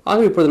now.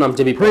 ஆகவே இப்பொழுது நாம்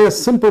ஜெபிப்போம். Pray a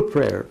simple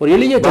prayer. ஒரு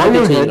எளிய Bow ஜெபத்தை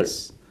your செய்யுங்கள். heads.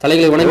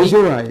 தலைகளை வணங்கி Close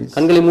your eyes.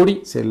 கண்களை மூடி,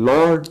 Say,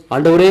 Lord,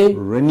 ஆண்டவரே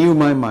renew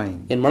my mind.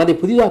 என் மனதை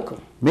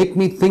புதிதாக்கும். Make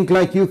me think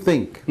like you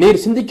think. நீர்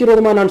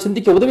சிந்திக்கிறதுமா நான்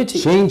சிந்திக்க உதவி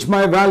செய்யும். Change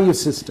my value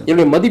system.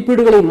 என்னுடைய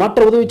மதிப்பீடுகளை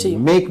மாற்ற உதவி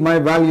செய்யும். Make my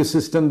value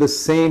system the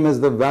same as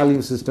the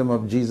value system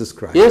of Jesus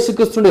Christ. இயேசு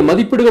கிறிஸ்துவின்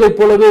மதிப்பீடுகளைப்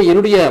போலவே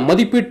என்னுடைய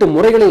மதிப்பீட்டு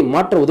முறைகளை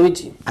மாற்ற உதவி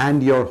செய்யும். And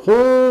your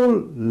whole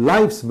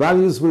life's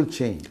values will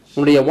change.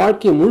 உன்னுடைய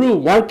வாழ்க்கை முழு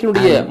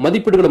வாழ்க்கையினுடைய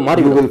மதிப்பீடுகள் You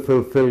மாறிவிடும். will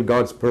fulfill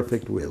God's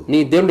perfect will.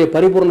 நீ தேவனுடைய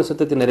பரிபூர்ண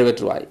சித்தத்தை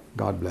நிறைவேற்றுவாய்.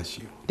 God bless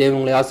you. தேவன்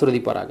உங்களை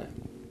ஆசீர்வதிப்பாராக.